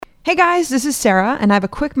Hey guys, this is Sarah, and I have a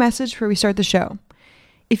quick message before we start the show.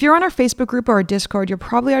 If you're on our Facebook group or our Discord, you'll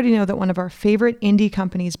probably already know that one of our favorite indie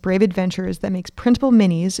companies, Brave Adventures, that makes printable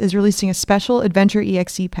minis, is releasing a special Adventure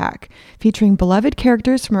EXE pack featuring beloved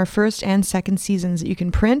characters from our first and second seasons that you can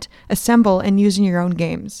print, assemble, and use in your own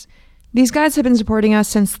games. These guys have been supporting us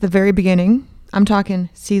since the very beginning. I'm talking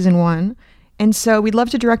season 1. And so we'd love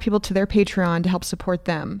to direct people to their Patreon to help support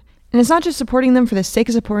them. And it's not just supporting them for the sake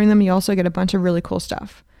of supporting them, you also get a bunch of really cool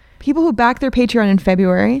stuff. People who back their Patreon in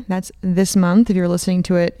February, that's this month if you're listening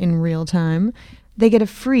to it in real time, they get a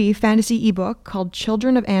free fantasy ebook called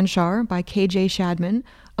Children of Anshar by KJ Shadman,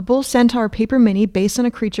 a Bull Centaur paper mini based on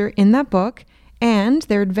a creature in that book, and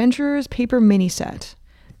their Adventurers paper mini set.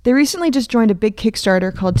 They recently just joined a big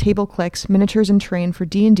Kickstarter called Table Clicks Miniatures and Terrain for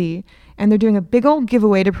D&D, and they're doing a big old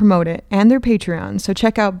giveaway to promote it and their Patreon, so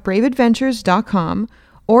check out braveadventures.com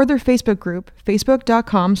or their Facebook group,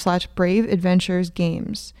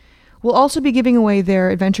 facebook.com/braveadventuresgames. We'll also be giving away their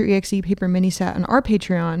Adventure EXE paper mini set on our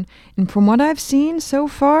Patreon, and from what I've seen so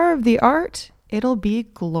far of the art, it'll be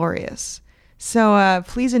glorious. So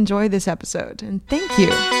please enjoy this episode, and thank you.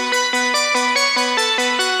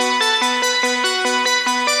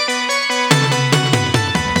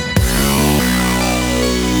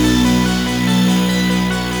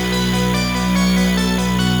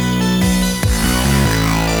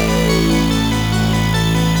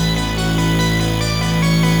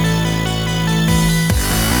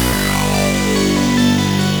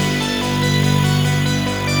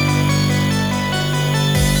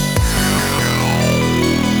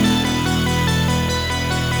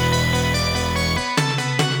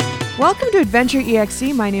 Welcome to Adventure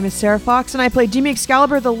EXE. My name is Sarah Fox, and I play Jimmy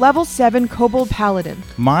Excalibur, the level 7 Kobold Paladin.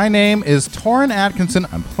 My name is Torrin Atkinson.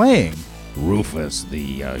 I'm playing Rufus,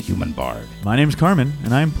 the human bard. My name's Carmen,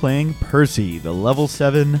 and I'm playing Percy, the level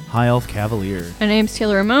 7 High Elf Cavalier. My name's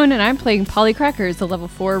Taylor Ramon, and I'm playing Polly Crackers, the level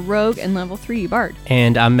 4 Rogue and level 3 Bard.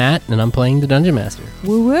 And I'm Matt, and I'm playing the Dungeon Master.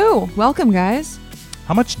 Woo-woo. Welcome, guys.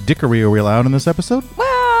 How much dickery are we allowed in this episode?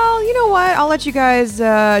 Well, you know what? I'll let you guys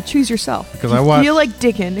choose yourself. Because if I you watched... feel like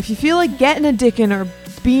dicking, if you feel like getting a dickin' or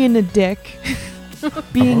being a dick,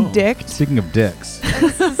 being dicked. Speaking of dicks,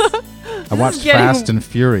 I watched getting- Fast and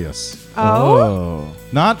Furious. Oh?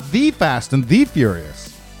 Not The Fast and the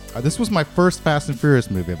Furious. This was my first Fast and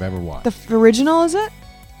Furious movie I've ever watched. The original, is it?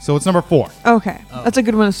 So it's number 4. Okay. That's a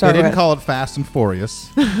good one to They start didn't with. call it Fast and Furious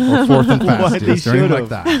or Fourth and Fastest or anything like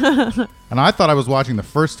that. And I thought I was watching the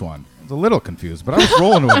first one. I was a little confused, but I was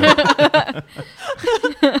rolling with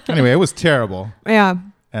it. Anyway, it was terrible. Yeah.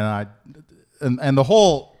 And the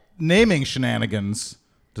whole naming shenanigans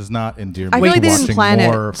does not endear me. I feel like to they didn't watching plan it.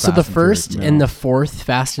 more So Fast the and Furious first movies. and the fourth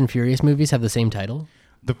Fast and Furious movies have the same title?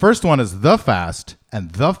 The first one is The Fast and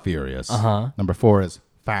The Furious. Uh-huh. Number 4 is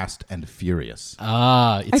Fast and Furious.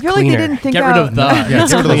 Ah, it's I feel like they cleaner. didn't think Get rid out- of the. Yeah,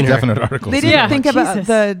 It's get rid of those cleaner. definite articles. They didn't Yeah. think about Jesus.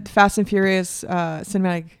 the Fast and Furious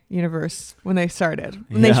cinematic universe when they started.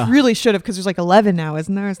 And Yeah. they really should have, because there's like 11 now,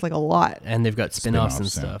 isn't there? It's like a lot. And they've got spin-offs and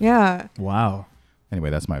Spin-offs, stuff. Yeah. Wow. Anyway,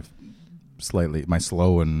 that's my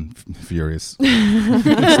slow and furious story.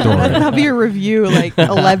 That'll be a review like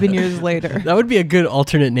 11 years later. That would be a good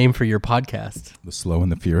alternate name for your podcast. The Slow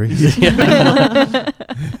and the Furious.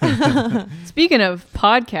 Speaking of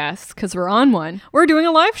podcasts, because we're on one, we're doing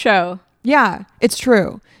a live show. Yeah, it's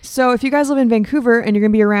true. So if you guys live in Vancouver and you're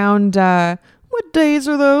going to be around, what days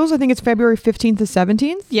are those? I think it's February 15th to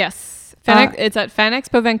 17th. Yes. It's at Fan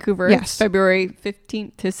Expo Vancouver. Yes. It's February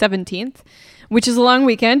 15th to 17th, which is a long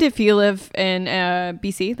weekend if you live in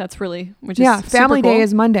BC. which is Yeah, super Family Day cool.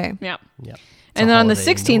 is Monday. Yeah. Yeah. And then on the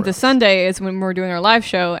 16th, the Sunday, is when we're doing our live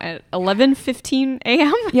show at 11:15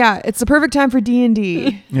 a.m. Yeah, it's the perfect time for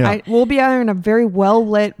D&D. Yeah. We'll be out in a very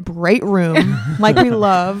well-lit, bright room like we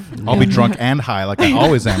love. I'll be drunk and high like I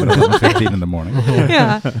always am at 11:15 in the morning.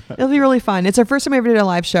 Yeah, it'll be really fun. It's our first time we ever did a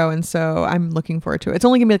live show, and so I'm looking forward to it. It's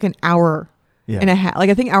only going to be like an hour and a half. Like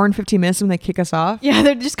I think hour and 15 minutes when they kick us off. Yeah,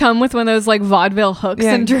 they just come with one of those like vaudeville hooks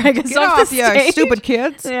and drag us Get off the you stage. stupid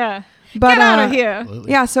kids. Yeah. But, Get out of here.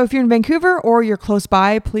 Absolutely. Yeah, so if you're in Vancouver or you're close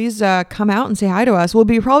by, please come out and say hi to us. We're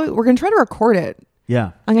going to try to record it.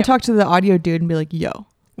 Yeah. I'm going to talk to the audio dude and be like, yo.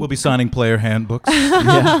 We'll be signing player handbooks.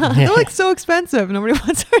 They're like so expensive. Nobody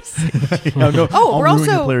wants our No, Oh, I'll we're ruin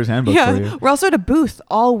also your player's handbook for you. we're also at a booth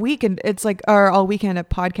all week, and it's like all weekend at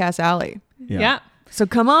Podcast Alley. Yeah. So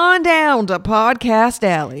come on down to Podcast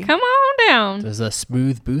Alley. Come on down. There's a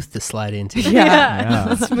smooth booth to slide into.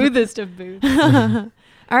 Yeah. The smoothest of booths.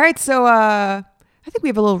 All right, so I think we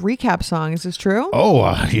have a little recap song. Is this true?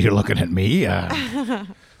 Oh, you're looking at me.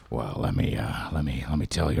 Well, let me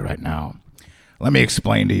tell you right now. Let me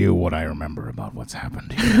explain to you what I remember about what's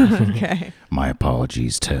happened here. Okay. My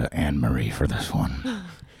apologies to Anne-Marie for this one.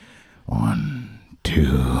 1, 2, 3.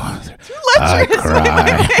 I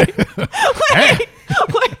cried.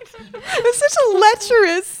 Wait. It's such a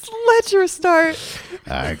lecherous start.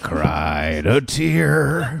 I cried a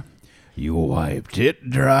tear. You wiped it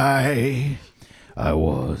dry. I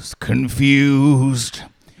was confused.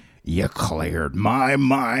 You cleared my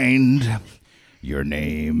mind. Your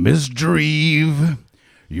name is Dreve.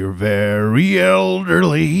 You're very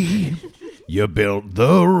elderly. You built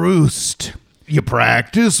the roost. You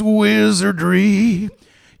practice wizardry.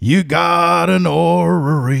 You got an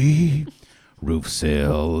orrery.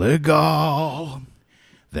 Roofsiligal.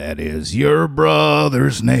 That is your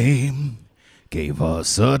brother's name. Gave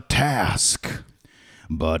us a task,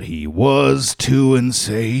 but he was too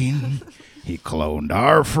insane. He cloned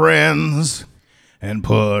our friends and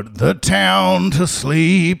put the town to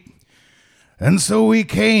sleep. And so we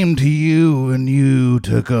came to you, and you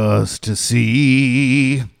took us to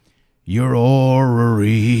see your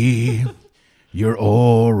orrery, your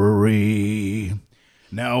orrery.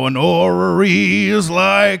 Now an orrery is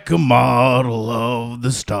like a model of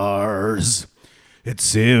the stars. It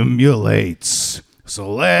simulates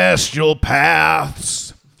celestial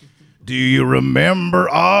paths. Do you remember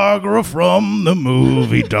Agra from the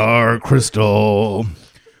movie Dark Crystal?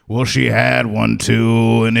 Well, she had one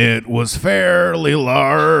too, and it was fairly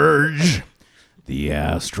large. The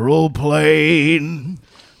astral plane,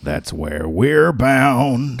 that's where we're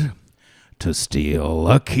bound to steal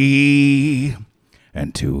a key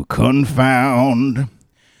and to confound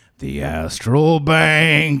the astral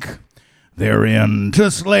bank. They're into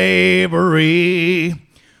slavery.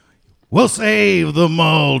 We'll save the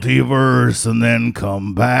multiverse and then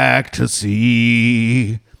come back to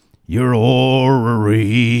see your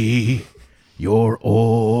orrery, your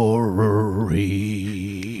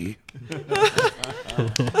orrery.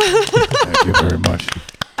 Thank you very much.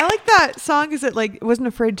 I like that song because it wasn't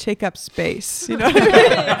afraid to take up space. You know what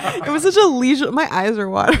I mean? It was such a leisure. My eyes are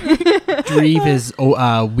watering. Dreve is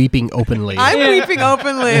weeping openly. I'm weeping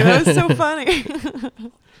openly. That was so funny.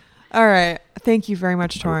 All right. Thank you very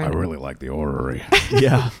much, Torin. I really like the orrery.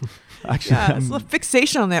 Yeah. Actually, Yeah, it's a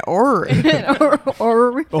fixation on that orrery.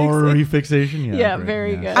 orrery fixation. Yeah. Yeah, right,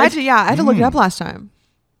 very yeah. good. I had to look it up last time.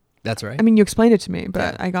 That's right. I mean, you explained it to me,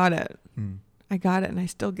 but I got it. I got it, and I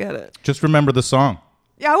still get it. Just remember the song.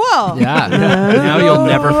 Yeah, well. Yeah. Now you'll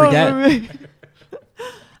never forget.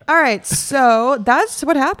 All right, so that's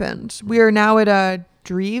what happened. We are now at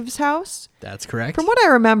Dreve's house. That's correct. From what I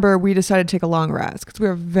remember, we decided to take a long rest because we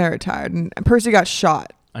were very tired, and Percy got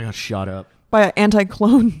shot I got shot up. by an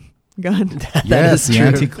anti-clone gun. Yes, the true.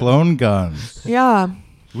 anti-clone guns. Yeah,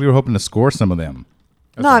 We were hoping to score some of them.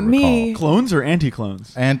 as not I me. recall. Clones or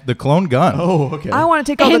anti-clones? And the clone gun. Oh, okay. I want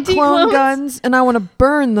to take all the clone Anti-clones? guns and I want to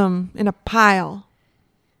burn them in a pile.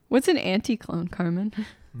 What's an anti-clone, Carmen?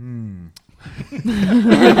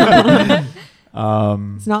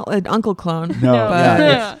 It's not an uncle clone. No, but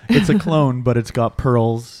yeah, it's a clone, but it's got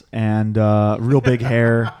pearls and real big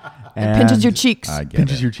hair. And pinches your cheeks I get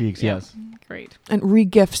pinches it. your cheeks. Yeah. Yes. Great. and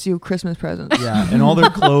re-gifts you Christmas presents. Yeah, and all their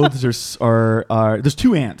clothes are there's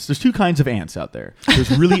two ants. There's two kinds of ants out there.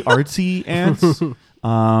 There's really artsy ants who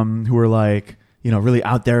are like, really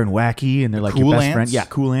out there and wacky, and they're like Cool your best ants? friend. Yeah,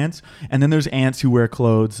 cool ants. And then there's ants who wear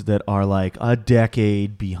clothes that are like a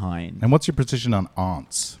decade behind. And what's your position on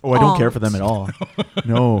aunts? Oh, I don't care for them at all.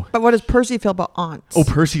 No. But what does Percy feel about aunts? Oh,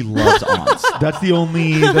 Percy loves aunts. That's the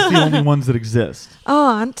only ones that exist.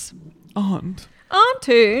 Aunt. Aunt.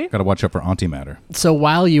 Auntie. Got to watch out for auntie matter. So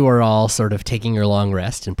while you are all sort of taking your long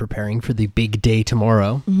rest and preparing for the big day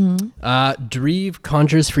tomorrow, Dreve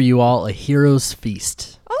conjures for you all a hero's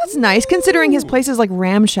feast. Oh, that's nice, considering his place is like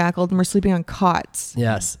ramshackled and we're sleeping on cots.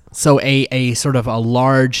 Yes. So a sort of a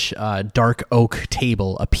large dark oak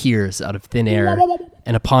table appears out of thin air,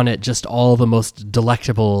 and upon it just all the most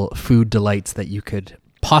delectable food delights that you could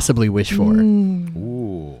possibly wish for.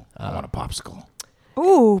 Ooh, I want a popsicle.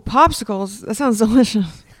 Ooh, popsicles. That sounds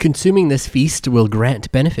delicious. Consuming this feast will grant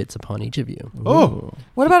benefits upon each of you. Oh,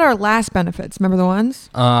 What about our last benefits? Remember the ones?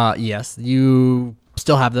 Yes, you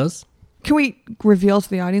still have those. Can we reveal to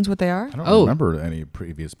the audience what they are? I don't Oh. remember any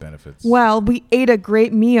previous benefits. Well, we ate a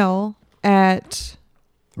great meal at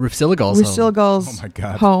Roofsiligal's home. Rustilgal's Oh my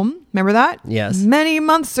God. home. Remember that? Yes. Many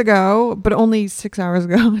months ago, but only 6 hours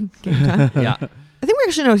ago. Game time. Yeah. I think we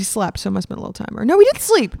actually know he slept, so it must have been a little time. Or no, we didn't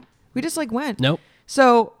sleep. We just went. Nope.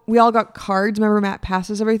 So we all got cards. Remember, Matt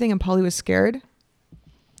passes everything, and Polly was scared.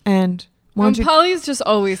 And why don't you? Polly's just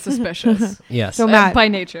always suspicious. Yes. So Matt, by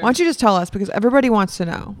nature. why don't you just tell us, because everybody wants to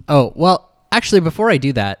know. Oh, well, actually, before I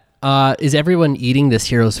do that, Is everyone eating this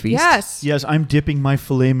hero's feast? Yes. Yes, I'm dipping my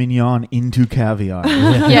filet mignon into caviar.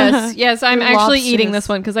 yes. I'm Your actually lobsters. eating this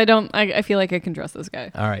one because I feel like I can trust this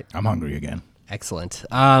guy. All right. I'm hungry again. Excellent. So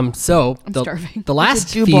I'm starving. the last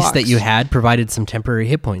It's a feast jukebox. that you had provided some temporary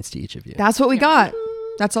hit points to each of you. That's what we got.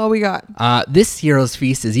 That's all we got. This hero's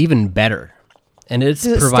feast is even better, and it's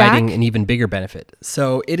Does it providing stack? an even bigger benefit.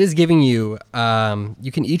 So it is giving you,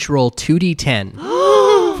 you can each roll 2d10.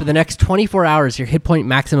 For the next 24 hours, your hit point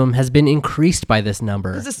maximum has been increased by this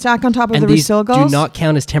number. Does it stack on top of and the these do resilgos? not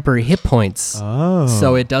count as temporary hit points, Oh.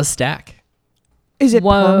 so it does stack Is it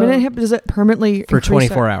Whoa. permanent hip? Does it permanently for increase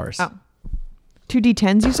 24 it? hours. Oh.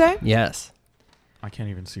 2d10s, you say? Yes. I can't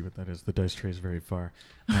even see what that is. The dice tray is very far.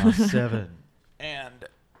 7. And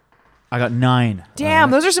I got 9.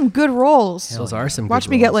 Damn, those are some good rolls. Those are some Watch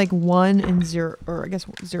good me get rolls. like 1 and 0, or I guess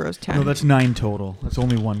 0's 10. No, that's 9 total. That's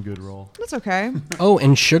only one good roll. That's okay. Oh,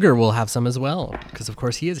 and Sugar will have some as well, because of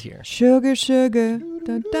course he is here. Sugar, sugar.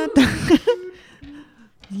 Dun, dun, dun.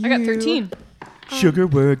 I got 13. Sugar,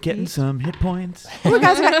 we're getting some hit points. Oh,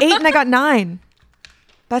 guys, I got 8 and I got 9.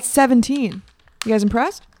 That's 17. You guys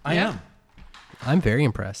impressed? I am. I'm very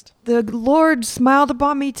impressed. The Lord smiled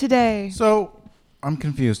upon me today. So I'm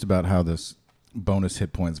confused about how this bonus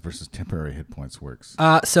hit points versus temporary hit points works.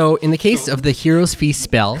 So in the case of the Hero's Feast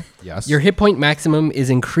spell, Yes. your hit point maximum is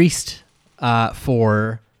increased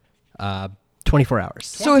for 24 hours.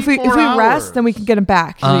 So if we 24 rest, then we can get them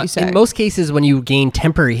back. Is what you say. In most cases, when you gain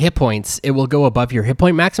temporary hit points, it will go above your hit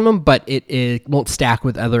point maximum, but it won't stack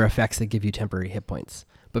with other effects that give you temporary hit points.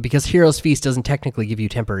 But because Hero's Feast doesn't technically give you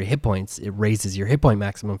temporary hit points, it raises your hit point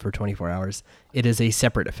maximum for 24 hours. It is a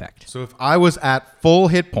separate effect. So if I was at full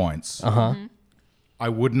hit points, Uh-huh. I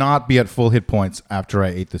would not be at full hit points after I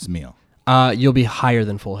ate this meal. You'll be higher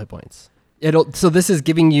than full hit points. So this is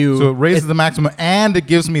giving you... So it raises the maximum and it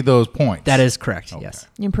gives me those points. That is correct, Okay. yes.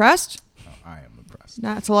 You impressed? Oh, I am impressed.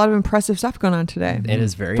 That's a lot of impressive stuff going on today. It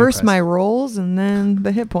is very First impressive. my rolls and then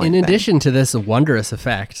the hit point. In thing. addition to this wondrous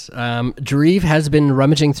effect, Dreeve has been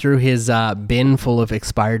rummaging through his bin full of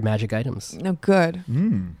expired magic items. No good.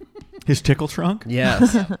 His tickle trunk?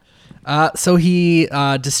 Yes. So he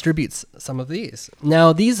distributes some of these.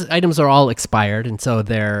 Now, these items are all expired, and so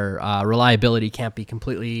their reliability can't be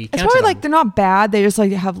completely It's counted probably on. like they're not bad. They just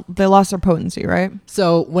like they lost their potency, right?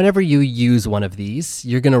 So whenever you use one of these,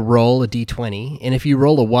 you're going to roll a d20, and if you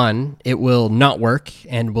roll a 1, it will not work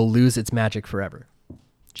and will lose its magic forever.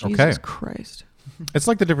 Jesus Okay. Christ. It's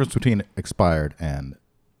like the difference between expired and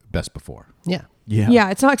best before. Yeah. Yeah,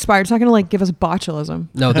 it's not expired. It's not going to like give us botulism.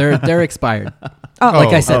 No, they're expired. Oh, Like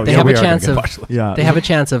I said, they yeah, have we a are gonna chance get of botulism. Yeah. they have a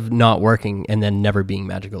chance of not working and then never being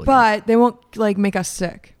magical again. but they won't like make us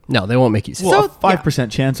sick. No, they won't make you sick. Well, So- a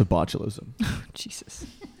 5% chance of botulism. Jesus.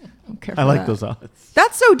 Don't care I for like that. those odds.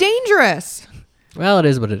 That's so dangerous. Well, it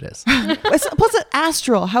is what it is. Plus, it's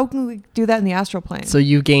astral. How can we do that in the astral plane? So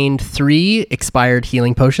you gained 3 expired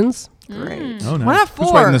healing potions Great. Oh, nice. Why not 4?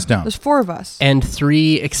 Who's writing this down? There's 4 of us. and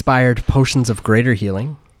 3 expired potions of greater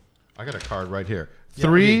healing. I got a card right here.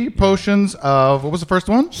 3 potions of, what was the first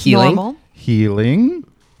one? Healing. Normal. Healing,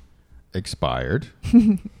 expired,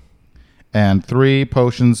 and 3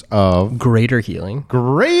 potions of Greater healing.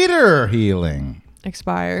 greater healing,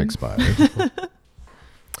 Expired. expired.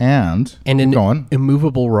 And And keep an going.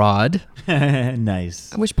 immovable rod.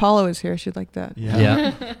 Nice. I wish Paulo was here. She'd like that.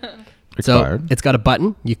 Yeah. Expired. So it's got a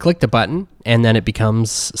button. You click the button, and then it becomes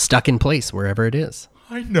stuck in place wherever it is.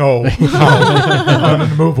 I know how an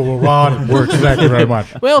immovable rod works. Thank you very much.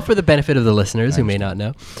 Well, for the benefit of the listeners who may not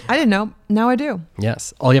know. I didn't know. Now I do.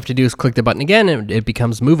 Yes. All you have to do is click the button again, and it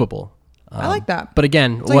becomes movable. I like that. But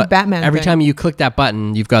again, It's like a Batman every thing. time you click that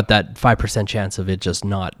button, you've got that 5% chance of it just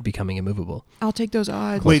not becoming immovable. I'll take those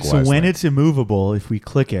odds. Wait, so wisely. when it's immovable, if we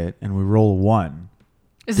click it and we roll a 1,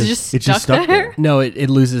 Is it just it's stuck, just stuck there? there? No, it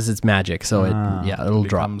loses its magic, so it'll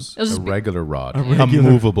drop. becomes It'll just a be- regular rod, A a regular-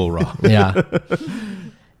 movable rod. Yeah.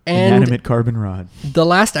 And Inanimate carbon rod. the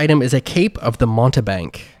last item is a Cape of the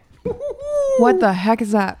Montebank. What the heck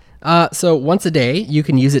is that? So once a day, you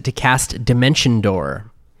can use it to cast Dimension Door,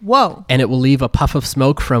 Whoa. and it will leave a puff of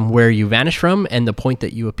smoke from where you vanish from and the point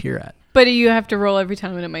that you appear at. But you have to roll every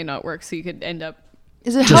time and it might not work, so you could end up.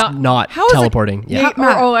 Is it Just how, not how is it- teleporting. Yeah.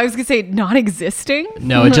 Matt. I was gonna say not existing.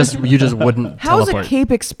 No, you just wouldn't how is teleport. a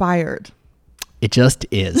cape expired? It just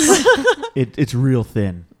is. It's real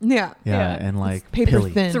thin. Yeah. Yeah, Yeah. and like Paper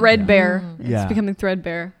pilly. thin. Threadbare. Yeah. It's becoming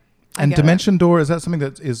threadbare. And get it. Dimension Door, is that something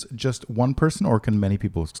that is just one person, or can many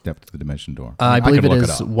people step to the Dimension Door? I believe can it look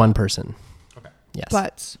is up. one person. Okay. Yes.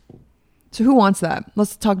 But so who wants that?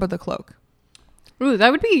 Let's talk about the cloak. Ooh,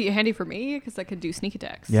 that would be handy for me because I could do sneak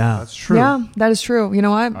attacks. Yeah. That's true. Yeah, that is true. You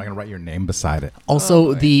know what? I'm going to write your name beside it.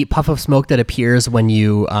 Also, the puff of smoke that appears when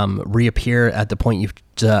you reappear at the point you've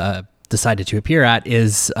decided to appear at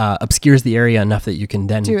is obscures the area enough that you can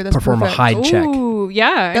then Dude, that's perform perfect. a hide check. Ooh,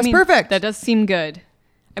 yeah. That's perfect. That does seem good.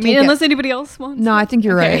 I Can't mean, get- unless anybody else wants. No, I think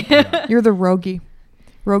you're Okay. right. You're the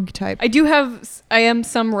rogue type. I am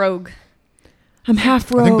some rogue. I'm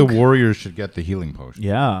half I rogue. think the warriors should get the healing potion.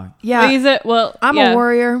 Yeah. yeah, Is it? Well, I'm yeah. a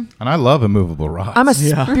warrior. And I love immovable rods. I'm a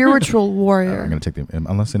Yeah. spiritual warrior. I'm going to take the,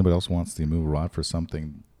 unless anybody else wants the immovable rod for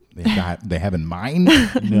something they have in mind.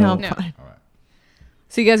 No, No. fine.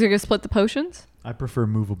 So you guys are gonna split the potions? I prefer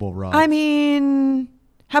movable rods. I mean,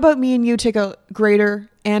 how about me and you take a greater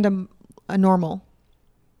and a normal,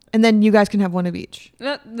 and then you guys can have one of each.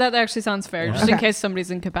 That actually sounds fair, Yeah. just in Okay. case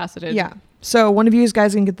somebody's incapacitated. Yeah. So one of you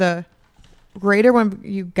guys can get the greater. One of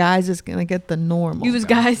you guys is gonna get the normal. You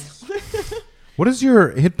guys. What is your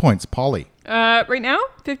hit points, Polly? Right now,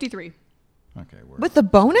 53 Okay, we're with the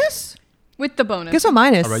bonus. with the bonus. Guess what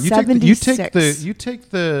mine is? all right. 76. You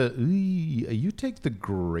take the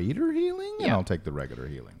greater healing, and Yeah. I'll take the regular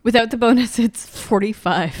healing. Without the bonus, it's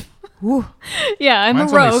 45. Ooh. Yeah, I'm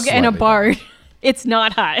Mine's a only rogue and a slightly bard. It's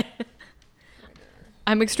not high.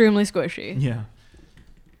 I'm extremely squishy. yeah.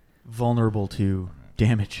 Vulnerable to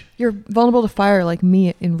damage. You're vulnerable to fire like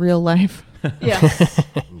me in real life. Yeah.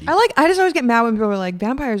 I just always get mad when people are like,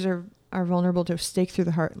 vampires are vulnerable to a stake through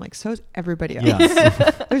the heart. I'm like, so is everybody else.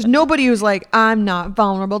 Yes. There's nobody who's like, I'm not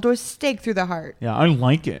vulnerable to a stake through the heart. Yeah, I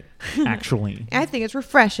like it, actually. I think it's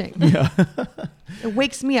refreshing. Yeah. It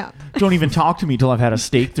wakes me up. Don't even talk to me till I've had a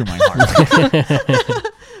stake through my heart.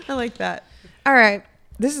 I like that. All right.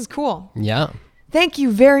 This is cool. Yeah. Thank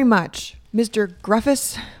you very much, Mr.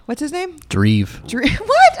 Gruffus. What's his name? Dreve. What?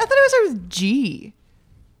 I thought it was G.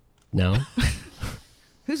 No.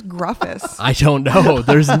 Who's Gruffus? I don't know.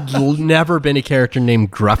 There's never been a character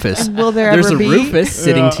named Gruffus. And will there There's ever a be? Rufus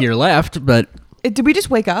sitting to your left, but Did we just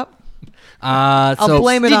wake up? I'll I'll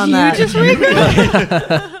blame it Did on you that. just wake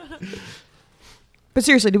But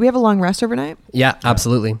seriously, do we have a long rest overnight? Yeah,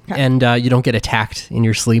 absolutely. Okay. And you don't get attacked in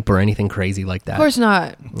your sleep or anything crazy like that. Of course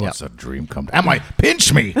not. What's a dream come? Am I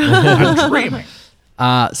pinch me? I'm dreaming.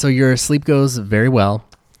 So your sleep goes very well.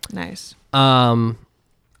 Nice.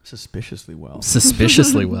 Suspiciously well.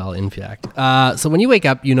 Suspiciously well, in fact. So when you wake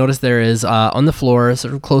up, you notice there is on the floor,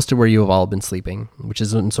 sort of close to where you have all been sleeping, which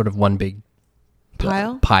is in sort of one big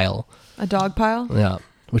Pile? A dog pile? Yeah,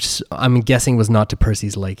 which I'm guessing was not to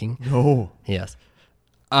Percy's liking. No. Yes.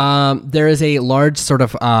 There is a large sort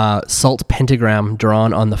of salt pentagram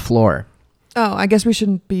drawn on the floor. Oh, I guess we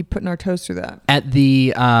shouldn't be putting our toes through that. At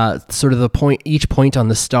the sort of the point, each point on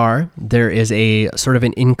the star, there is a sort of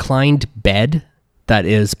an inclined bed that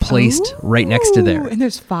is placed right next to there. And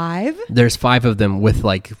there's 5? There's 5 of them with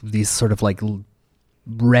like these sort of like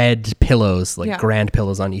red pillows, like Yeah. grand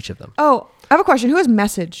pillows on each of them. Oh, I have a question. Who has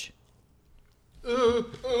message?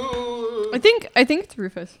 I think it's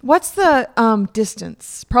Rufus. What's the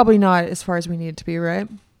distance? Probably not as far as we need it to be, right?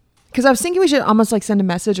 Because I was thinking we should almost like send a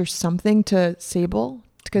message or something to Sable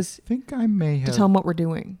because I think I may to have tell him what we're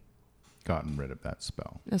doing. gotten rid of that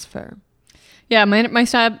spell. That's fair. Yeah, my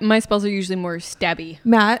spells are usually more stabby.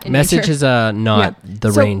 Matt. In Message nature. is not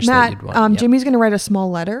the So, range Matt, that you'd want. Yep. Jimmy's going to write a small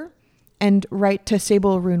letter and write to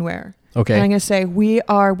Sable Runeware. Okay. And I'm going to say, we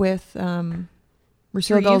are with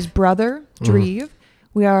Rusilgal's brother, Dreve.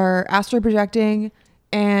 We are astral projecting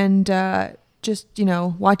and just,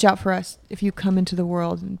 watch out for us if you come into the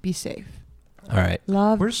world and be safe. All right.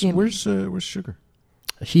 Love, Jimmy. Where's Sugar?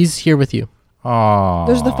 He's here with you. Oh,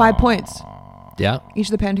 Those are the 5 points, Yeah. each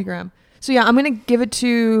of the pentagram. So yeah, I'm going to give it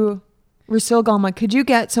to Rusilgal. I'm like, could you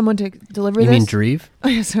get someone to deliver You this? mean Dreve? Oh,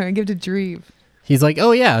 yeah, sorry, give it to Dreve. He's like,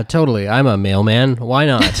 oh yeah, totally. I'm a mailman. Why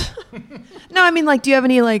not? No, I mean, like, do you have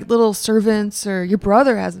any, like, little servants or your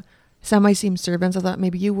brother has semi-seem servants? I thought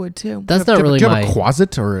maybe you would, too. That's not really Do you my have a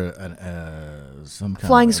closet or some kind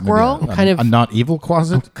Flying of, squirrel? maybe Kind of- a not evil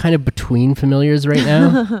closet? kind of between familiars right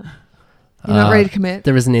now. You're not ready to commit?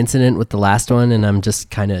 There was an incident with the last one, and I'm just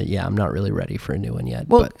kind of I'm not really ready for a new one yet.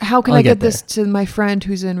 Well, but how can I'll I get there. this to my friend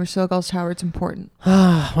who's in Rusilgal's tower? It's important.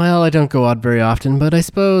 Well, I don't go out very often, but I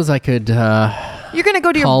suppose I could You're going to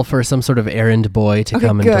go to call for some sort of errand boy to Okay,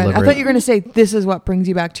 come and good. I deliver thought it. you were going to say this is what brings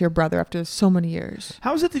you back to your brother after so many years.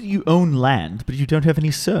 How is it that you own land, but you don't have any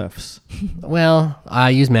serfs? Well, I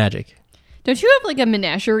use magic. Don't you have like a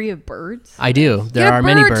menagerie of birds? I do. There Get a are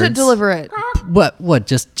many bird birds. to deliver it. What?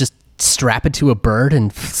 Just strap it to a bird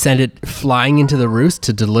and send it flying into the roost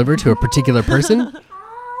to deliver to a particular person?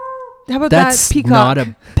 How about That's that peacock? not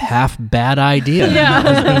a half bad idea.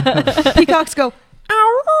 Yeah. Peacocks go,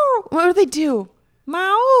 ow. What do they do?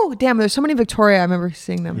 Meow. Damn, there's so many Victoria. I remember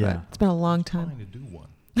seeing them, Yeah. but it's been a long time. Trying to do one.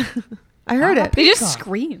 I heard it. They just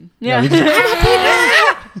scream. Yeah.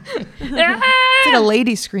 It's like a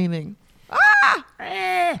lady screaming.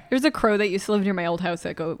 There's a crow that used to live near my old house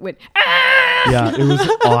that went. Yeah, it was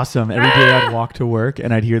awesome. Every day I'd walk to work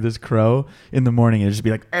and I'd hear this crow in the morning and it'd just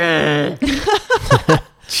be like,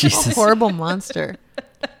 Jesus. Horrible monster.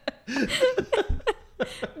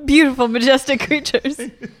 Beautiful, majestic creatures.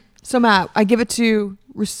 So Matt, I give it to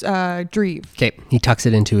Dreve. Okay, he tucks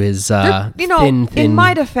it into his They're- thin in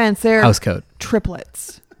my defense, they're house coat.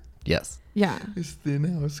 triplets. Yes. Yeah. his thin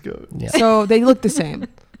house coat. Yeah. So they look the same.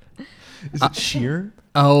 Is it sheer?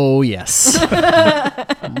 Oh yes.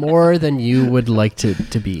 More than you would like to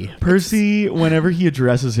be. Percy, whenever he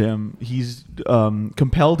addresses him, he's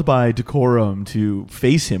compelled by decorum to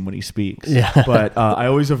face him when he speaks. Yeah. But I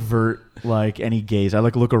always avert like any gaze. I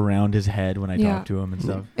like look around his head when I Yeah. talk to him and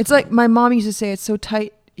stuff. It's like my mom used to say, it's so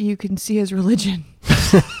tight you can see his religion.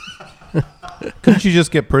 Couldn't you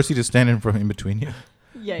just get Percy to stand in between you?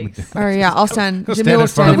 Yikes. Or yeah, I'll stand. Go Jimmy stand will in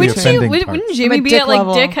front stand of in the between. offending Wouldn't parts. Jamie I'm at be dick at like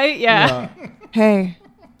level. dick height? Yeah. Hey,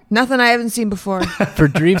 nothing I haven't seen before. For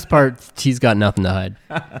Dreve's part, he's got nothing to hide.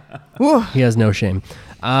 Ooh. He has no shame.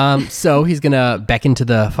 So he's gonna beckon to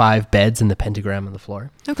the 5 beds and the pentagram on the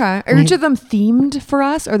floor. Okay. Are each of them themed for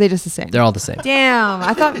us, or are they just the same? They're all the same. Damn.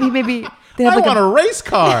 I thought maybe they have I like want a race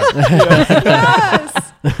car.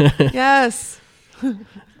 Yes.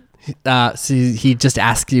 So he just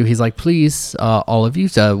asks you, he's like, please, all of you,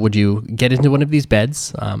 would you get into one of these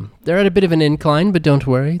beds? They're at a bit of an incline, but don't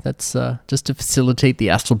worry. That's just to facilitate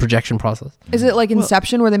the astral projection process. Is it like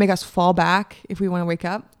Inception where they make us fall back if we want to wake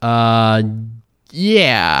up?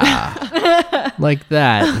 Yeah. Like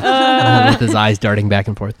that. With his eyes darting back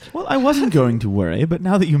and forth. Well, I wasn't going to worry, but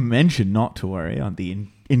now that you mention not to worry on the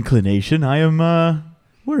inclination, I am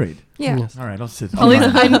worried. Yeah. Yes. All right, I'll sit. At least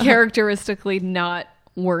uncharacteristically not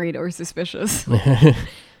worried or suspicious.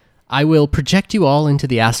 I will project you all into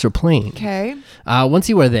the astral plane. Okay. Once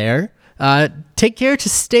you are there, take care to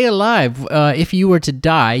stay alive. If you were to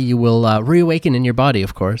die, you will reawaken in your body,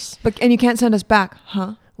 of course. And you can't send us back,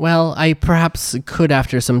 huh? Well, I perhaps could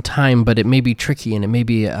after some time, but it may be tricky and it may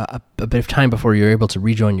be a bit of time before you're able to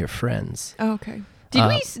rejoin your friends. Oh, okay. Did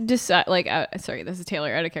we decide, sorry, this is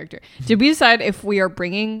Taylor out of character. Did we decide if we are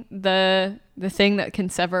bringing the thing that can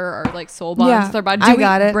sever our like soul bonds Yeah, with our body? I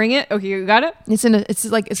got it. Bring it? Okay, you got it? It's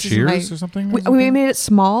just Cheers or something? We made it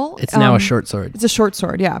small. It's now a short sword. It's a short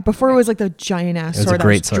sword, yeah. Before it was like the giant ass It was a sword that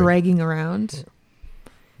great was sword. dragging around.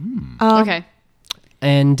 Okay.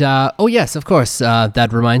 And, oh yes, of course, that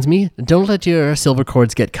reminds me, don't let your silver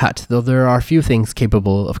cords get cut, though there are few things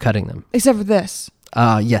capable of cutting them. Except for this.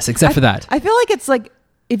 Yes, except for that. I feel like it's like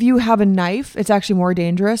if you have a knife, it's actually more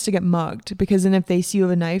dangerous to get mugged because then if they see you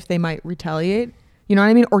have a knife, they might retaliate. You know what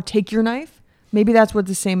I mean? Or take your knife. Maybe that's what's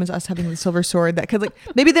the same as us having the silver sword that could like,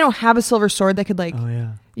 maybe they don't have a silver sword that could like, Oh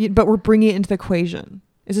yeah. but we're bringing it into the equation.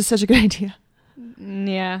 Is this such a good idea?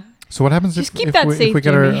 Yeah. So what happens Just if, keep if, that we, safe, if we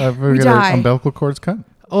get Jamie. our We get our die. umbilical cords cut?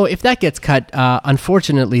 Oh, if that gets cut,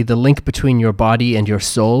 unfortunately, the link between your body and your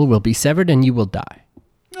soul will be severed and you will die.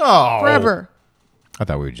 Oh, Forever. I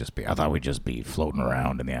thought we'd just be floating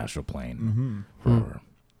around in the astral plane. Forever.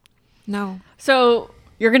 No. So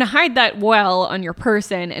you're gonna hide that well on your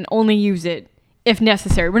person and only use it if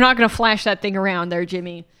necessary. We're not gonna flash that thing around there,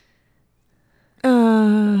 Jimmy.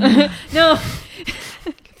 No,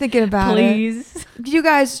 Thinking about please. it. You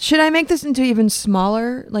guys, should I make this into even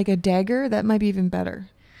smaller, like a dagger? That might be even better.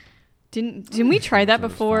 Didn't we try that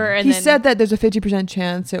before? And He then said that there's a 50%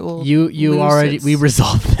 chance it will. You lose already, its- we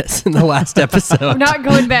resolved this in the last episode. we're not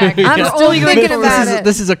going back. I'm We're still only going thinking forward. about this is, it.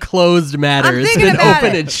 this is a closed matter. I'm It's thinking been about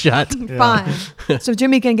open it. and shut. Fine. So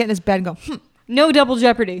Jimmy can get in his bed and go, No double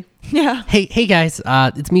jeopardy. yeah. Hey guys,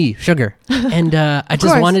 it's me, Sugar, and I just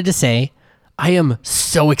course. wanted to say, I am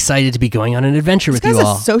so excited to be going on an adventure This with guy's you a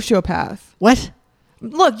all. sociopath. What?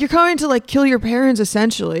 Look, you're coming to like kill your parents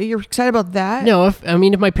essentially. You're excited about that? No, if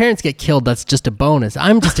my parents get killed, that's just a bonus.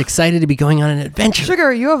 I'm just excited to be going on an adventure.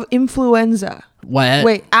 Sugar, you have influenza. What?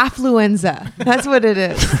 Wait, affluenza. That's what it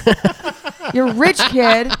is. You're a rich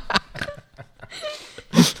kid.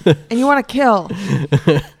 And you want to kill.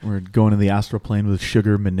 We're going to the astral plane with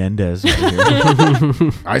Sugar Menendez over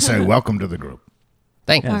here. I say welcome to the group.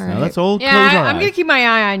 Thanks. Yes, All now right. let's all Yeah, close our I'm eyes. gonna keep my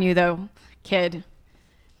eye on you though, kid.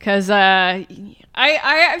 Because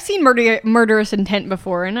I've seen murderous intent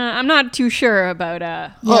before, and I'm not too sure about Oh,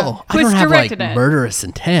 I who don't it's have like directed at. murderous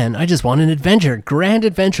intent. I just want an adventure, grand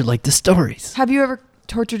adventure like the stories. Have you ever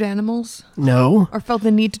tortured animals? No, Or felt the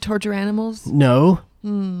need to torture animals? no.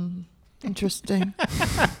 Interesting.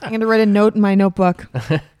 I'm going to write a note in my notebook.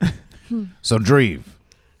 So, Dreve,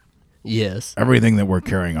 Yes. everything that we're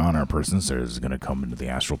carrying on our persons is going to come into the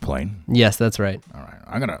astral plane. Yes, that's right. All right.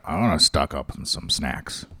 I'm gonna stock up on some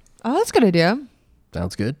snacks. Oh, that's a good idea.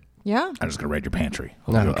 Sounds good. Yeah. I'm just gonna raid your pantry.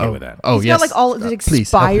 I'll be okay with that. Oh, He's yes. got like all the Please, help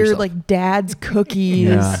expired yourself. like dad's cookies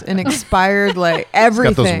Yeah. and expired like It's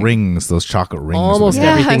everything. got those rings, those chocolate rings. Almost with it.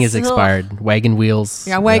 Yeah. everything is Yes, ugh. expired. Wagon wheels.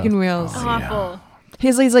 Yeah, wagon wheels. Awful.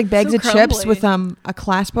 He's like bags So of chips crumbly. with a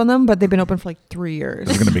clasp on them, but they've been open for like 3 years.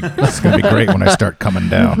 It's gonna be great when I start coming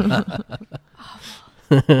down.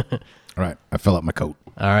 All right. I fill up my coat,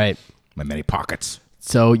 All right. my many pockets.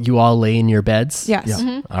 So you all lay in your beds? Yes.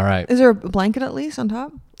 Yeah. All right. Is there a blanket at least on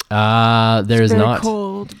top? There is Very not.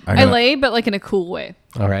 cold. I lay, but like in a cool way.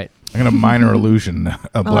 All right. I'm gonna minor illusion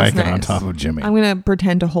a blanket on nice. top of Jimmy, I'm gonna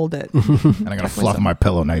pretend to hold it. and I'm gonna fluff my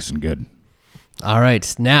pillow nice and good. All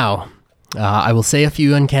right. Now, I will say a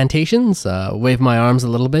few incantations, wave my arms a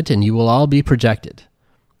little bit, and you will all be projected.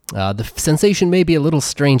 The sensation may be a little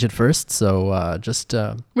strange at first, so just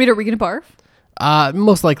Wait, are we gonna barf?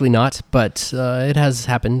 most likely not, but it has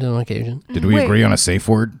happened on occasion. Did we Wait. agree on a safe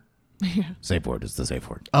word? Safe word is the safe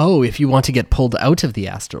word. Oh, if you want to get pulled out of the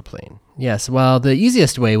astral plane. Yes, well, the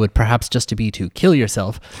easiest way would perhaps just to be to kill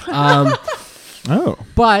yourself. Oh.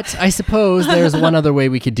 But I suppose there's one other way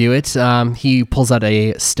we could do it. He pulls out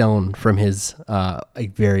a stone from his a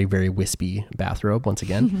very, very wispy bathrobe once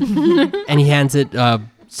again, and he hands it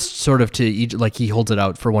sort of to each, like he holds it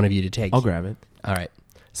out for one of you to take. I'll grab it. All right.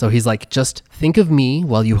 So he's like, just think of me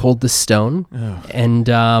while you hold this stone, and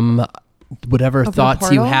whatever Of the thoughts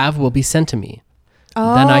you portal? have will be sent to me.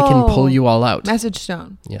 Then I can pull you all out. Message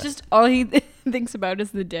stone. Yes. Just all he thinks about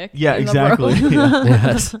is the dick. Yeah, and the exactly. rope. Yeah.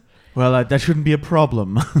 Yes. Well, that shouldn't be a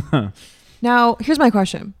problem. Now, here's my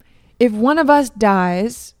question. If one of us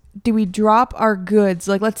dies, do we drop our goods?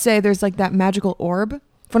 Like, let's say there's like that magical orb.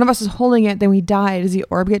 If one of us is holding it, then we die. Does the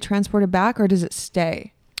orb get transported back or does it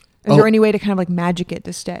stay? Is there any way to kind of like magic it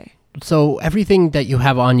to stay? So everything that you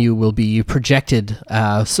have on you will be projected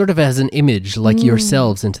sort of as an image, like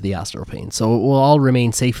yourselves, into the astral plane. So it will all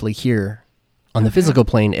remain safely here on the physical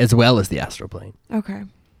plane as well as the astral plane. Okay.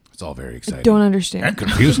 It's all very I exciting don't and understand.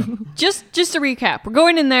 confusing. Just to recap, we're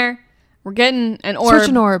going in there, we're getting an orb,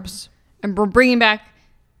 Switching orbs. and we're bringing back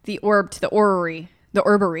the orb to the orrery, the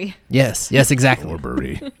orbery. Yes, exactly.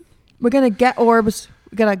 Orbery. We're going to get orbs.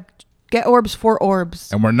 We got to get orbs for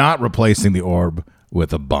orbs. And we're not replacing the orb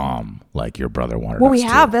with a bomb like your brother wanted Well, us we to.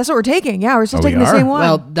 have. That's what we're taking. Yeah, we're still Oh, we taking the are? same one.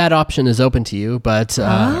 Well, that option is open to you, but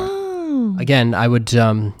again, I would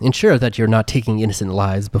ensure that you're not taking innocent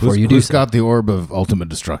lives before you do Who's so. got the orb of ultimate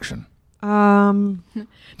destruction?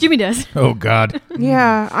 Jimmy does. Oh, God.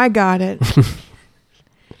 Yeah, I got it.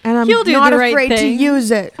 And I'm He'll do not the right afraid to thing. use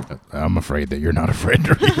it. I'm afraid that you're not afraid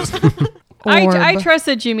to use it. I Orb. trust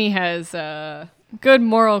that Jimmy has a good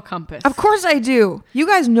moral compass. Of course I do. You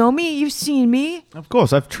guys know me. You've seen me. Of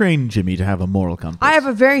course, I've trained Jimmy to have a moral compass. I have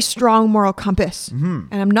a very strong moral compass, and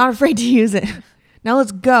I'm not afraid to use it. Now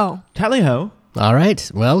let's go. Tally-ho. All right.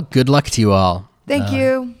 Well, good luck to you all. Thank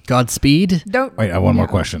you. Godspeed. Don't Wait, I have one more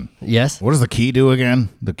question. Yes. What does the key do again?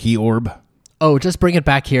 The key orb? Oh, just bring it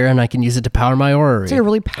back here, and I can use it to power my orrery. It's like a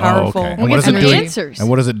really powerful. Oh, okay. We'll And what get is some it doing? answers. And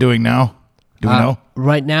what is it doing now? Do we know?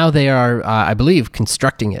 Right now, they are, I believe,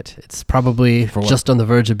 constructing it. It's probably what? just on the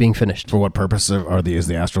verge of being finished. For what purpose is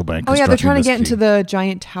the astral bank? Oh yeah, they're constructing trying to this get key? into the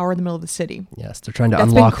giant tower in the middle of the city. Yes, they're trying to That's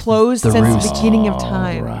been unlock closed the since roost. the beginning of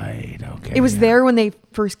time. Right. Okay. It was yeah. there when they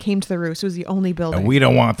first came to the roost. It was the only building. And we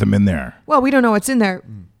don't want them in there. Well, we don't know what's in there,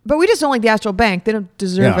 but we just don't like the astral bank. They don't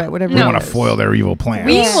deserve it. Whatever. We it want to is. foil their evil plans.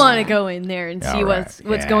 we Yeah. want to go in there and see All right.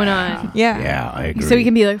 what's going on. Yeah. Yeah, I agree. So we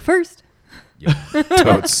can be like, first,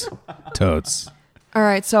 Totes. Totes. All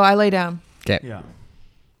right. So I lay down. Okay. Yeah.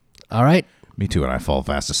 All right. Me too, and I fall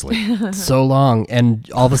fast asleep. So long. And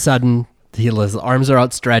all of a sudden, his arms are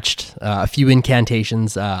outstretched, a few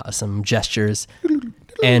incantations, some gestures,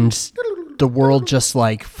 and the world just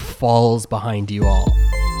like falls behind you all.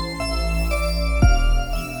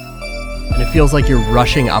 And it feels like you're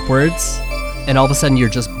rushing upwards, and all of a sudden you're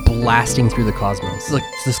just blasting through the cosmos. It's like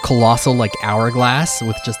this colossal like hourglass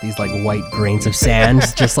with just these like white grains of sand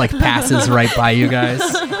just like passes right by you guys.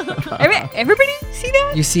 everybody see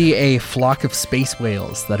that? You see a flock of space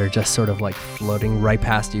whales that are just sort of like floating right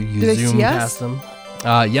past you. You Do they zoom see us? past them.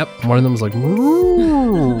 Yep. One of them is like,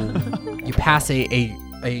 "Woo." You pass a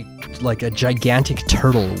gigantic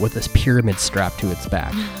turtle with this pyramid strapped to its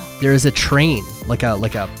back. There is a train, like a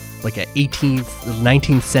 18th,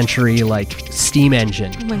 19th century like steam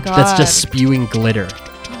engine Oh my that's just God. spewing glitter.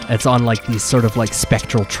 It's on like these sort of like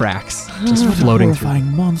spectral tracks, just floating through.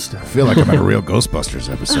 Horrifying monster. I feel like I'm in a real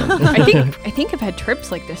Ghostbusters episode. I think I've had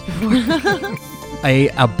trips like this before.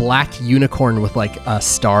 A black unicorn with like a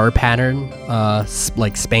star pattern,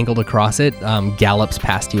 like spangled across it, gallops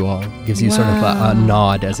past you all. Gives you sort of a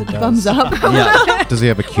nod as it does. Thumbs up. Yeah. Does he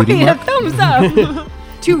have a cutie Wait, a mark? thumbs up.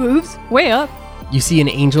 2 hooves, way up. You see an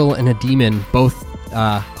angel and a demon both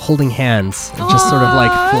holding hands, and just sort of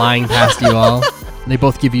like flying past you all. They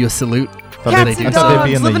both give you a salute. Cats I and thought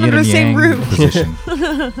they'd be dogs in the living yin under and the same yang roof. position.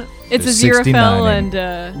 It's There's a 69 Aziraphale in.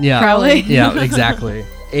 and Yeah. Crowley. Yeah, exactly.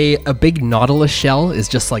 A big nautilus shell is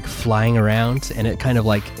just like flying around, and it kind of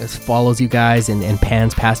like follows you guys and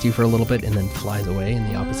pans past you for a little bit and then flies away in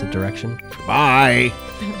the opposite direction. Bye.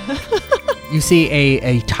 You see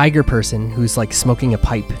a tiger person who's like smoking a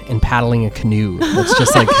pipe and paddling a canoe that's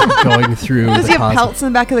just like going through Does the he have cosmos. pelts in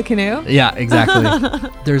the back of the canoe? Yeah, exactly.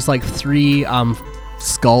 There's like 3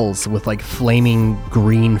 skulls with like flaming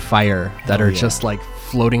green fire that are just like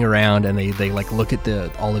floating around, and they like look at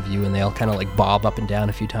all of you, and they all kind of like bob up and down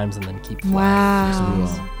a few times and then keep flying.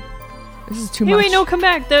 Wow. This is too Hey, much. wait, no, come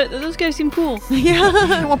back. Those guys seem cool.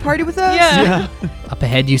 Yeah. You want to party with us? Yeah. Up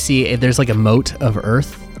ahead, you see there's like a moat of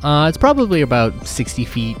earth. It's probably about 60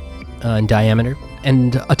 feet in diameter,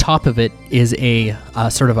 and atop of it is a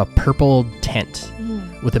sort of a purple tent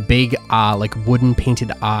with a big like wooden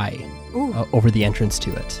painted eye over the entrance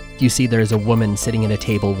to it. You see there's a woman sitting at a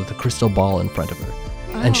table with a crystal ball in front of her,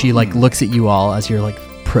 and she like looks at you all as you're like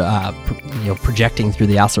projecting through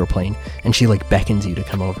the astral plane, and she like beckons you to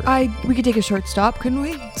come over. We could take a short stop, couldn't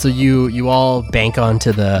we? So you all bank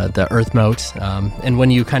onto the earth moat, and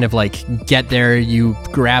when you kind of like get there,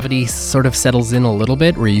 gravity sort of settles in a little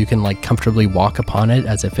bit, where you can like comfortably walk upon it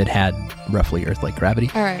as if it had roughly Earth-like gravity.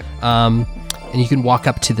 All right. And you can walk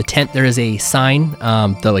up to the tent. There is a sign,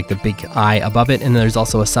 the big eye above it, and there's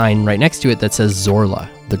also a sign right next to it that says Zorla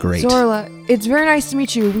the Great. Zorla, it's very nice to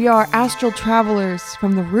meet you. We are astral travelers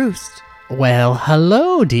from the Roost. Well,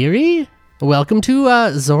 hello, dearie. Welcome to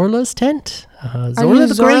Zorla's tent. you Zorla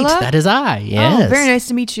the Great. Zorla? That is I. Yes. Oh, very nice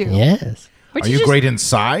to meet you. Yes. Would Are you great in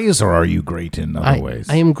size, or are you great in other ways?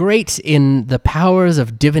 I am great in the powers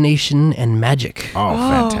of divination and magic. Oh,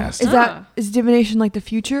 fantastic. Is divination like the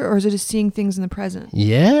future, or is it just seeing things in the present?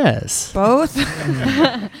 Yes. Both?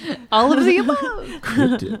 all of the above.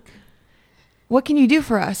 Cryptic. What can you do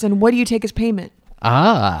for us, and what do you take as payment?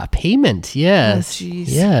 Payment. Yes. Oh, jeez.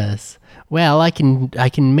 Yes. Well, I can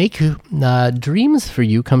make dreams for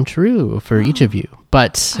you come true for each of you,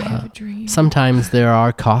 but I have a dream. sometimes there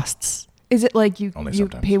are costs. Is it like you Only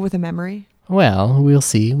sometimes. pay with a memory? Well, we'll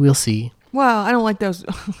see. We'll see. Well, I don't like those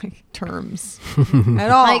like terms at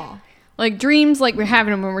all. Like dreams, like we're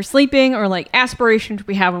having them when we're sleeping, or like aspirations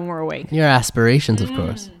we have when we're awake. Your aspirations, of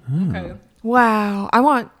course. Okay. Wow, I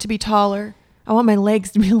want to be taller. I want my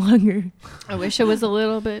legs to be longer. I wish I was a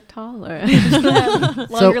little bit taller.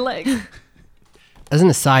 Longer legs. As an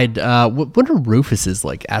aside, what are Rufus's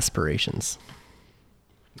like aspirations?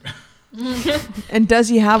 And does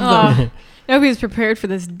he have them? Nobody's prepared for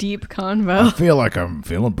this deep convo. I feel like I'm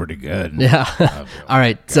feeling pretty good. Yeah. All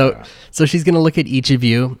right. So she's gonna look at each of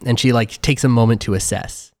you, and she like takes a moment to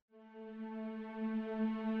assess.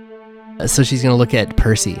 So she's gonna look at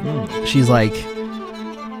Percy. She's like,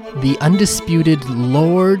 the undisputed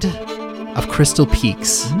Lord of Crystal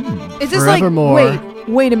Peaks. Is this Forevermore. like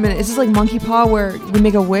wait a minute? Is this like Monkey Paw where we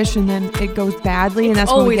make a wish and then it goes badly and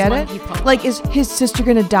that's when we always get Monkey it? Paw. Like, is his sister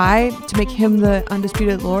gonna die to make him the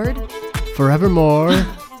undisputed lord? Forevermore,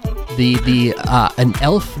 an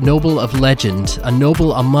elf noble of legend, a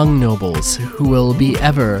noble among nobles, who will be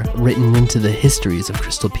ever written into the histories of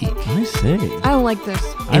Crystal Peak. I see. I don't like this.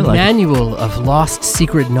 I A like it. manual of lost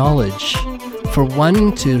secret knowledge for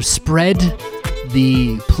one to spread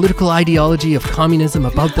the political ideology of communism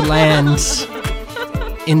about the land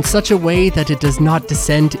in such a way that it does not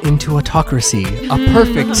descend into autocracy. A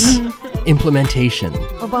perfect implementation.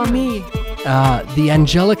 What about me? The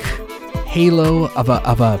angelic halo of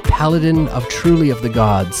a paladin of truly of the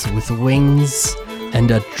gods, with wings and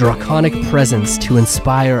a draconic presence to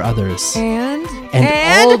inspire others. And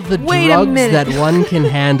And all the wait a drugs minute. that one can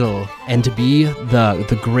handle, and to be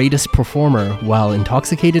the greatest performer while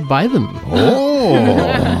intoxicated by them.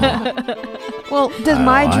 Well, does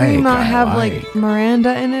my dream not I have like. like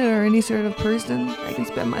Miranda in it or any sort of person I can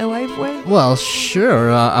spend my life with? Well, sure,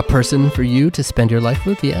 a person for you to spend your life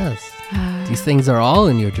with, yes. These things are all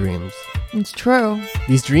in your dreams. It's true.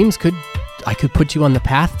 These dreams I could put you on the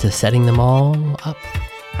path to setting them all up.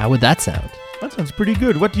 How would that sound? That sounds pretty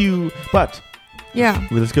good. But Yeah.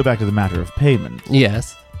 let's go back to the matter of payment.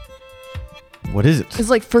 Yes. What is it? It's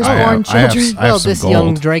like firstborn I have children. Well, some this gold.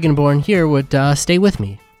 young dragonborn here would stay with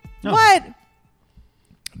me. What?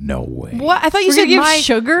 No way. What? I thought you We're said gonna give my.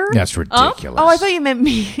 sugar. That's ridiculous. Oh, I thought you meant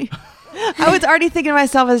me. I was already thinking of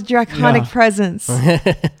myself as draconic Yeah. presence.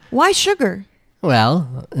 Why sugar?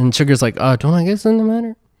 Well, and Sugar's like, oh, don't I guess it doesn't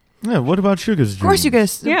matter? Yeah, what about Sugar's Of course, you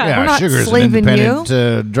dreams? guys. Yeah. we're not Sugar's an slaving you.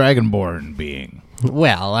 independent dragonborn being.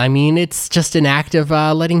 Well, I mean, it's just an act of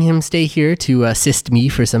letting him stay here to assist me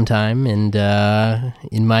for some time and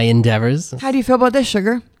in my endeavors. How do you feel about this,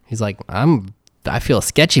 Sugar? He's like, I feel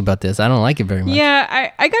sketchy about this. I don't like it very much.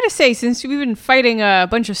 Yeah, I gotta say, since we've been fighting a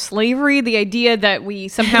bunch of slavery, the idea that we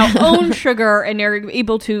somehow own Sugar and are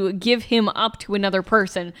able to give him up to another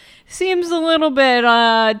person seems a little bit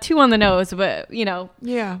too on the nose. But Yeah.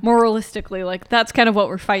 moralistically, like that's kind of what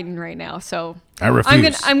we're fighting right now. So I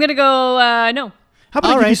refuse. I'm gonna go no. How about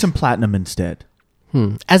I All give you right. some platinum instead?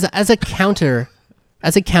 As a counter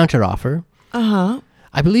offer, Uh-huh.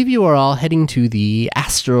 I believe you are all heading to the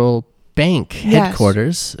Astral Bank Yes.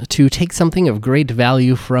 headquarters to take something of great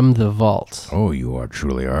value from the vault. Oh, you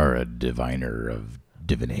truly are a diviner of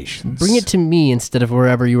divinations. Bring it to me instead of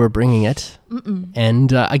wherever you are bringing it.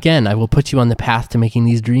 And again, I will put you on the path to making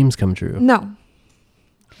these dreams come true. No.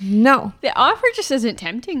 No. The offer just isn't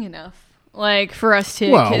tempting enough, like for us to.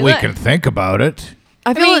 Well, we can think about it.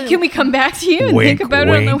 I mean, can we come back to you and Wink, think about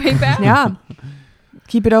it on the wink. way back? Yeah.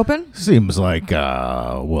 Keep it open. Seems like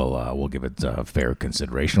we'll give it fair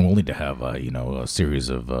consideration. We'll need to have a series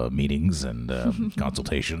of meetings and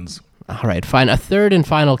consultations. All right, fine. A third and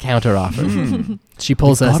final counter offer. She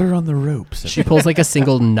pulls Got a her on the ropes. she pulls like a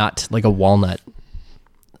single nut, like a walnut,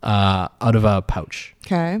 out of a pouch.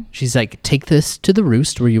 Okay. She's like, take this to the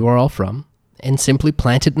roost where you are all from, and simply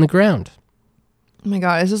plant it in the ground. Oh my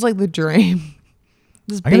God. This is like the dream.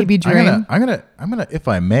 This I'm gonna- baby dream. I'm gonna, if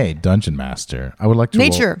I may, Dungeon Master. I would like to roll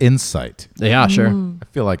Nature. insight. Yeah, sure, I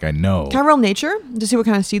feel like I know. Can I roll nature to see what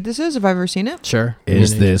kind of seed this is? If I've ever seen it. sure.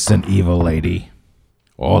 Is this an evil lady?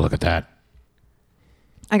 Oh, look at that.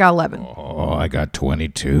 I got 11. Oh, I got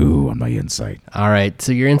 22 on my insight. All right,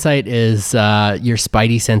 so your insight is your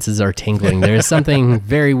spidey senses are tingling. There's something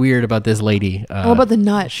very weird about this lady. What about the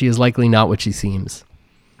nut? She is likely not what she seems.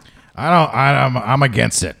 I'm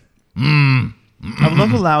against it. I will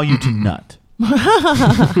not allow you to nut.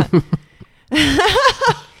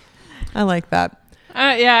 I like that.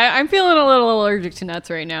 Yeah, I'm feeling a little allergic to nuts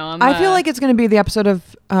right now. I feel like it's going to be the episode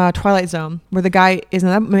of Twilight Zone where the guy is in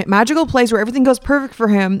that magical place where everything goes perfect for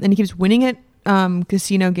him and he keeps winning at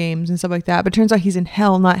casino games and stuff like that. But it turns out he's in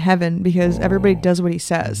hell, not heaven, because everybody does what he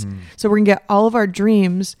says. So we're going to get all of our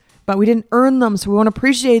dreams, but we didn't earn them, so we won't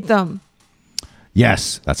appreciate them.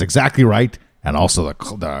 Yes, that's exactly right. And also,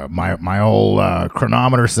 my old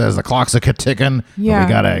chronometer says the clock's a ticking. Yeah. We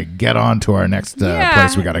gotta get on to our next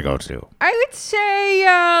place we gotta go to. I would say,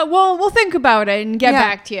 we'll think about it and get Yeah.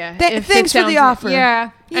 back to you. Thanks for the offer.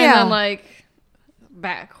 Yeah. Yeah. And then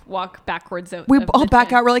walk backwards out. We of all the back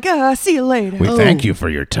tent. out. We're like, see you later. We thank you for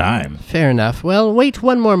your time. Fair enough. Well, wait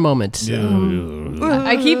one more moment.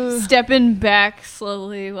 I keep stepping back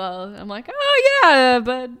slowly while I'm like, oh yeah,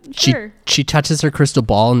 but sure. She touches her crystal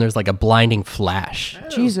ball and there's like a blinding flash.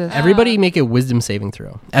 Jesus. Everybody make a wisdom saving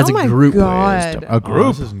throw as Oh a my group. God. A group. Oh,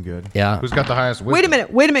 this isn't good. Yeah. Who's got the highest wisdom?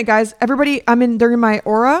 Wait a minute, guys. Everybody, they're in my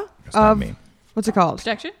aura not of, me. what's it called?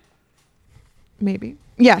 Protection? Maybe.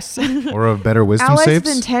 Yes. Or of better wisdom Allies saves?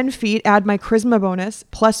 within 10 feet, add my charisma bonus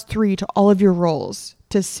plus 3 to all of your rolls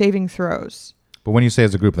to saving throws. But when you say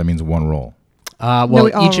as a group, that means one roll. Well,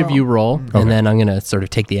 we all each of roll. you roll, Okay. and then I'm going to sort of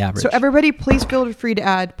take the average. So everybody, please feel free to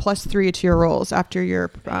add plus 3 to your rolls after your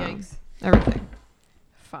Yikes. everything.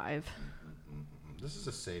 5. This is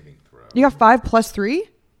a saving throw. You got 5 plus 3?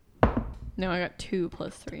 No, I got 2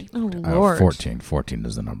 plus 3. Oh, Lord. 14. 14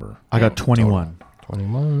 is the number. I got 21.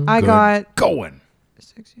 21. I Good got going.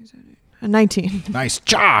 16, 17, 19. Nice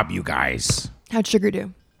job, you guys. How'd Sugar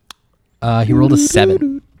do? He rolled a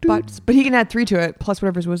 7. But he can add 3 to it, plus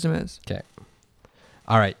whatever his wisdom is. Okay.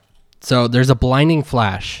 All right. So there's a blinding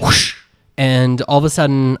flash. Whoosh. And all of a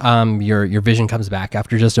sudden, your vision comes back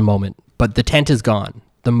after just a moment. But the tent is gone.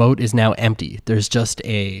 The moat is now empty. There's just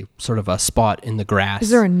a sort of a spot in the grass Is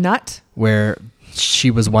there a nut? where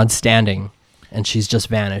she was once standing, and she's just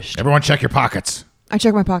vanished. Everyone check your pockets. I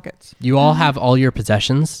check my pockets. You all have all your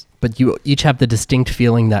possessions, but you each have the distinct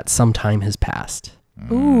feeling that some time has passed.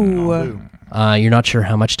 Ooh. You're not sure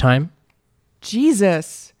how much time.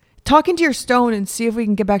 Jesus. Talk into your stone and see if we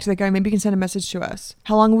can get back to that guy. Maybe you can send a message to us.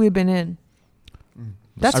 How long have we been in?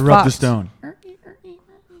 That's I rubbed the fucked. stone.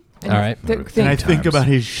 All right. And I think about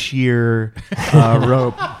his sheer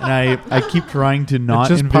rope, and I keep trying to not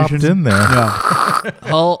just envision. popped in there. Yeah.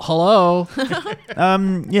 Hello.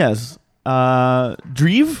 Yes.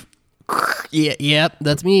 Dreeve? Yep,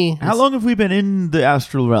 that's me. How long have we been in the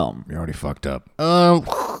astral realm? You're already fucked up.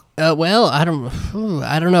 Well, I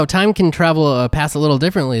don't know. Time can travel pass a little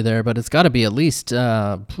differently there, but it's got to be at least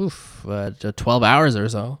 12 hours or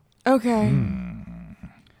so. Okay.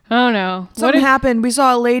 Oh no. Something happened. We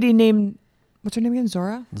saw a lady named, what's her name again?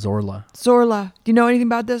 Zora? Zorla. Do you know anything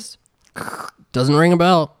about this? Doesn't ring a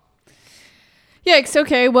bell. Yikes.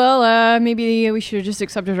 Okay. Well, maybe we should have just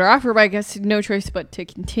accepted her offer, but I guess no choice but to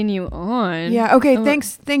continue on. Yeah. Okay.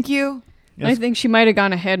 Thanks. Thank you. Yes. I think she might have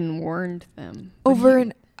gone ahead and warned them.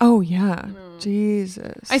 Oh yeah.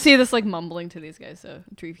 Jesus. I say this like mumbling to these guys, so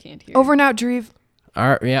Dreeve can't hear. Over and out, Dreeve. All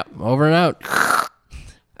right. Yeah. Over and out.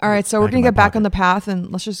 All right. So we're Back going in to my get back pocket. on the path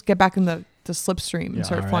and let's just get back in the slipstream and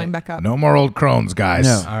start all flying right. back up. No more old crones, guys.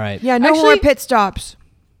 No. All right. Yeah. No more Actually- pit stops.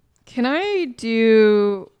 Can I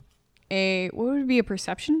do what would be a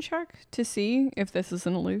perception check to see if this is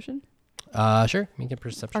an illusion? Sure. Make a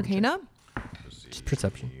perception. check. Arcana? Just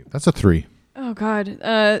perception. That's a 3. Oh God.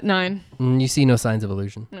 9. You see no signs of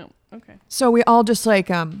illusion. No. Okay. So we all just like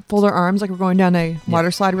fold our arms like we're going down a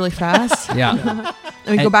water slide really fast. Yeah.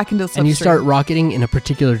 And we go back into the slipstream. And you start rocketing in a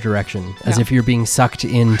particular direction, as Yeah. if you're being sucked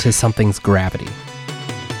into something's gravity.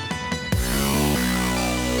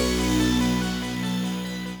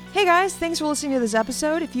 Hey guys, thanks for listening to this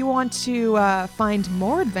episode. If you want to find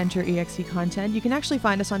more Adventure EXE content, you can actually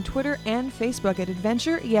find us on Twitter and Facebook at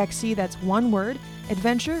Adventure EXE. That's one word,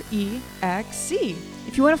 Adventure EXE.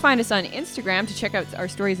 If you want to find us on Instagram to check out our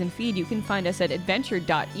stories and feed, you can find us at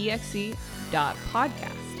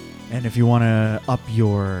adventure.exe.podcast. And if you want to up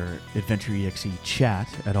your Adventure EXE chat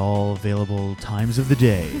at all available times of the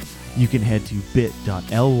day, you can head to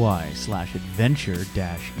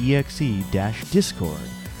bit.ly/adventure-exe-discord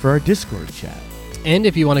for our Discord chat. And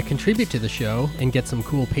if you want to contribute to the show and get some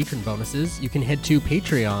cool patron bonuses, you can head to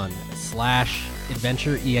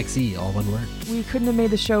Patreon/AdventureEXE, all one word. We couldn't have made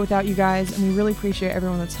the show without you guys, and we really appreciate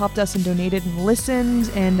everyone that's helped us and donated and listened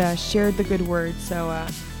and shared the good word. So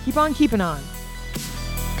keep on keeping on.